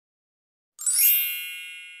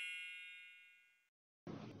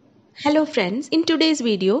Hello friends, in today's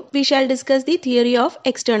video, we shall discuss the theory of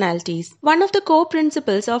externalities. One of the core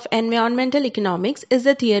principles of environmental economics is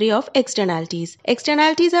the theory of externalities.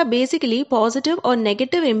 Externalities are basically positive or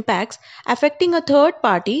negative impacts affecting a third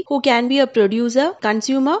party who can be a producer,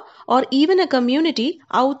 consumer, or even a community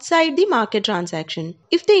outside the market transaction.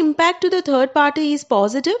 If the impact to the third party is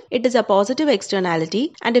positive, it is a positive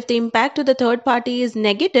externality, and if the impact to the third party is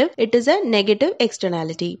negative, it is a negative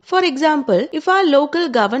externality. For example, if our local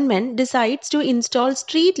government decides to install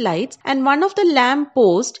street lights and one of the lamp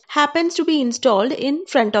posts happens to be installed in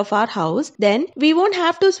front of our house, then we won't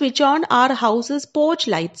have to switch on our house's porch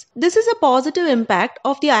lights. This is a positive impact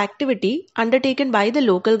of the activity undertaken by the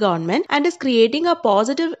local government and is creating a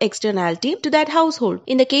positive externality to that household.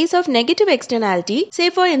 In the case of negative externality, say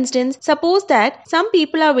for instance, suppose that some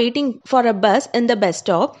people are waiting for a bus in the bus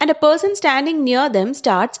stop and a person standing near them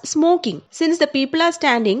starts smoking. Since the people are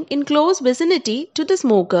standing in close vicinity to the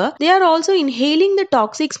smoker, they are also inhaling the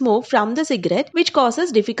toxic smoke from the cigarette, which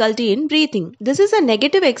causes difficulty in breathing. This is a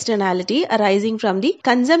negative externality arising from the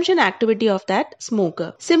consumption activity of that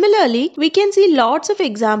smoker. Similarly, we can see lots of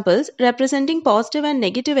examples representing positive and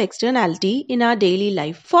negative externality in our daily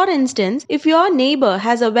life. For instance, if your neighbor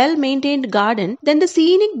has a well-maintained garden, then the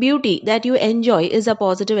scenic beauty that you enjoy is a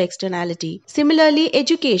positive externality. Similarly,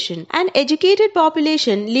 education. An educated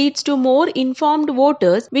population leads to more informed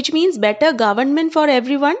voters, which means better government for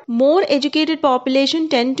everyone. More educated population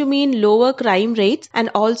tend to mean lower crime rates, and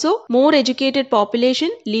also more educated population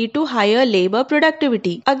lead to higher labor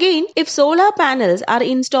productivity. Again, if solar panels are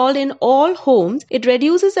installed in all homes, it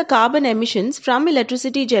reduces the carbon emissions from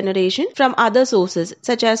electricity generation from other sources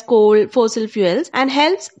such as coal, fossil fuels, and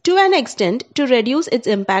helps to an extent to reduce its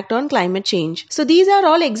impact on climate change. So these are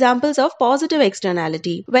all examples of positive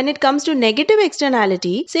externality. When it comes to negative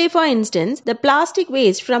externality, say for instance, the plastic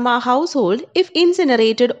waste from our household, if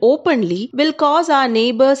incinerated openly, will cause our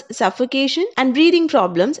neighbors suffocation and breathing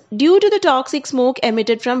problems due to the toxic smoke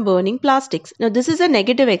emitted from burning plastics. Now this is a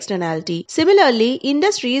negative externality. Similarly,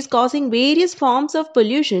 industries causing various forms of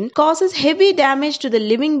pollution causes heavy damage to the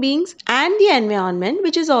living beings and the environment,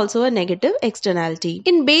 which is also a negative externality.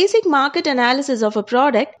 In basic market analysis of a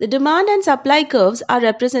product, the demand and supply curves are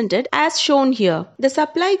represented as shown here. The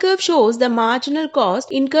supply curve shows the marginal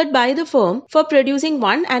cost incurred by the firm for producing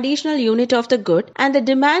one additional unit of the good, and the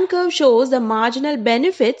demand curve shows the marginal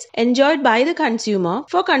benefits enjoyed by the consumer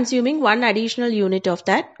for consuming one additional unit of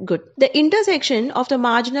that good. The intersection of the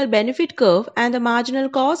marginal benefit curve and the marginal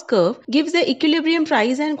cost curve gives the equilibrium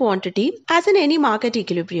price and quantity as in any market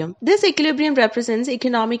equilibrium. This equilibrium represents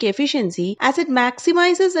economic efficiency as it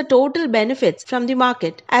maximizes the total benefits from the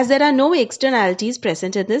market, as there are no externalities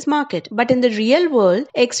present in this market. But in the real world,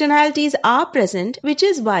 externalities are present, which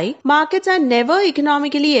is why markets are never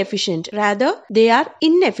economically efficient. Rather, they are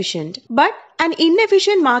inefficient. But an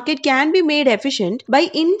inefficient market can be made efficient by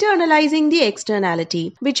internalizing the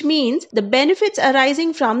externality, which means the benefits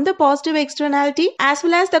arising from the positive externality as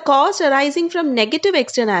well as the cost arising from negative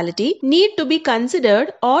externality need to be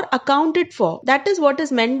considered or accounted for. That is what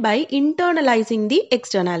is meant by internalizing the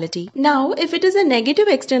externality. Now, if it is a negative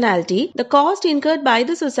externality, the cost incurred by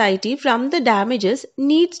the society from the damages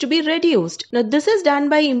needs to be reduced. Now, this is done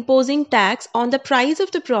by imposing tax on the price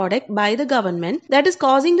of the product by the government that is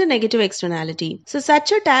causing the negative externality. So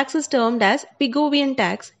such a tax is termed as Pigovian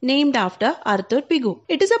tax, named after Arthur Pigou.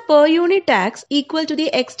 It is a per unit tax equal to the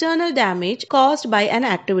external damage caused by an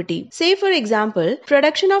activity. Say for example,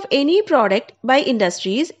 production of any product by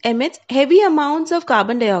industries emits heavy amounts of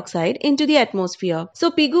carbon dioxide into the atmosphere.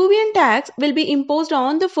 So Pigovian tax will be imposed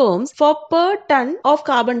on the firms for per ton of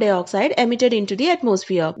carbon dioxide emitted into the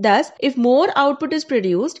atmosphere. Thus, if more output is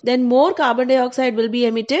produced, then more carbon dioxide will be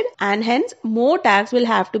emitted, and hence more tax will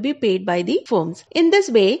have to be paid by the firms. In this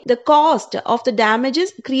way, the cost of the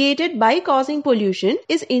damages created by causing pollution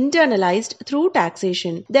is internalized through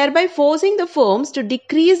taxation, thereby forcing the firms to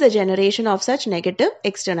decrease the generation of such negative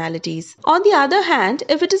externalities. On the other hand,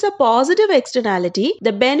 if it is a positive externality,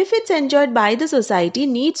 the benefits enjoyed by the society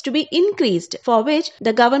needs to be increased, for which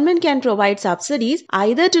the government can provide subsidies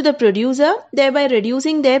either to the producer, thereby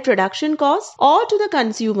reducing their production costs, or to the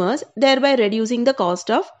consumers, thereby reducing the cost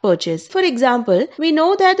of purchase. For example, we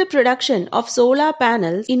know that the production production of solar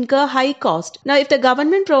panels incur high cost. Now, if the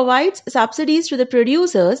government provides subsidies to the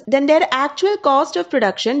producers, then their actual cost of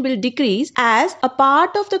production will decrease as a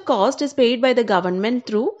part of the cost is paid by the government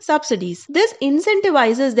through subsidies. This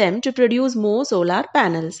incentivizes them to produce more solar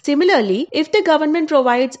panels. Similarly, if the government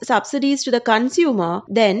provides subsidies to the consumer,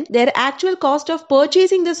 then their actual cost of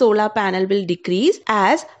purchasing the solar panel will decrease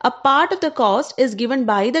as a part of the cost is given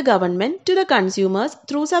by the government to the consumers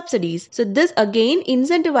through subsidies. So this again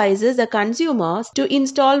incentivizes the consumers to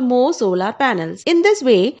install more solar panels. In this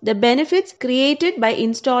way, the benefits created by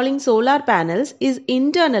installing solar panels is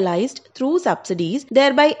internalized through subsidies,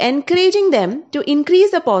 thereby encouraging them to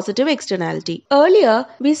increase the positive externality. Earlier,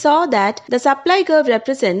 we saw that the supply curve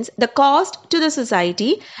represents the cost to the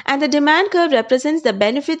society and the demand curve represents the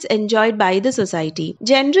benefits enjoyed by the society.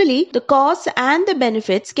 Generally, the costs and the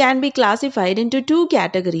benefits can be classified into two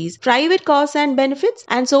categories: private costs and benefits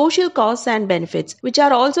and social costs and benefits, which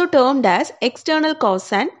are also termed as external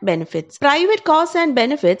costs and benefits. Private costs and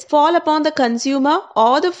benefits fall upon the consumer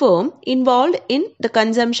or the firm involved in the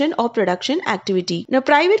consumption or production activity. Now,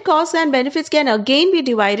 private costs and benefits can again be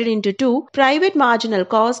divided into two: private marginal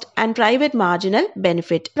cost and private marginal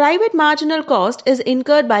benefit. Private marginal cost is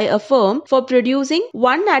incurred by a firm for producing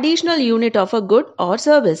one additional unit of a good or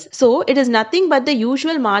service. So, it is nothing but the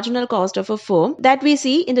usual marginal cost of a firm that we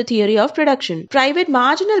see in the theory of production. Private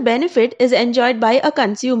marginal benefit is enjoyed by a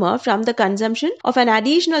consumer from the consumption of an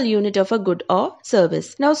additional unit of a good or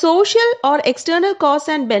service. Now, social or external costs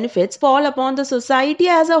and benefits fall upon the society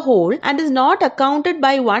as a whole and is not accounted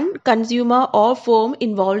by one consumer or firm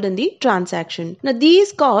involved in the transaction. Now,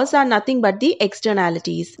 these costs are nothing but the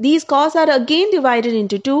externalities. These costs are again divided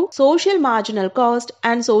into two: social marginal cost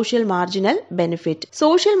and social marginal benefit.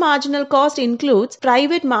 Social marginal cost includes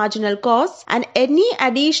private marginal costs and any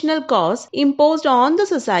additional costs imposed on the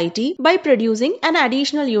society by producing an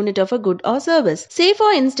additional unit of a good or service. Say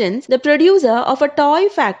for instance, the producer of a toy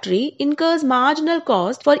factory incurs marginal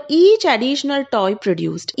cost for each additional toy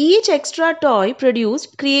produced. Each extra toy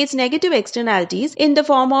produced creates negative externalities in the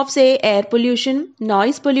form of, say, air pollution,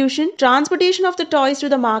 noise pollution, transportation of the toys to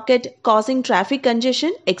the market causing traffic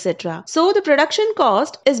congestion, etc. So the production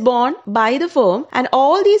cost is borne by the firm and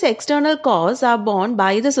all these external costs are borne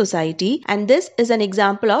by the society, and this is an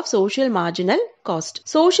example of social marginal cost.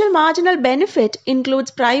 Social marginal benefit includes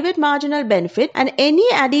private marginal benefit and any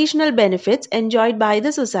additional benefits enjoyed by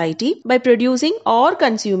the society by producing or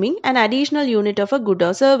consuming an additional unit of a good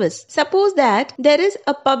or service. Suppose that there is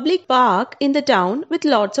a public park in the town with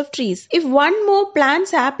lots of trees. If one more plant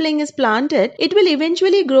sapling is planted, it will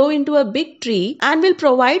eventually grow into a big tree and will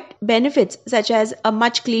provide benefits such as a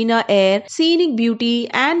much cleaner air, scenic beauty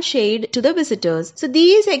and shade to the visitors. So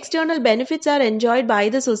these external benefits are enjoyed by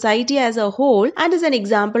the society as a whole and is an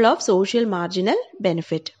example of social marginal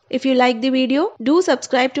benefit. If you like the video, do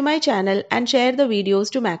subscribe to my channel and share the videos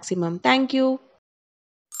to maximum. Thank you.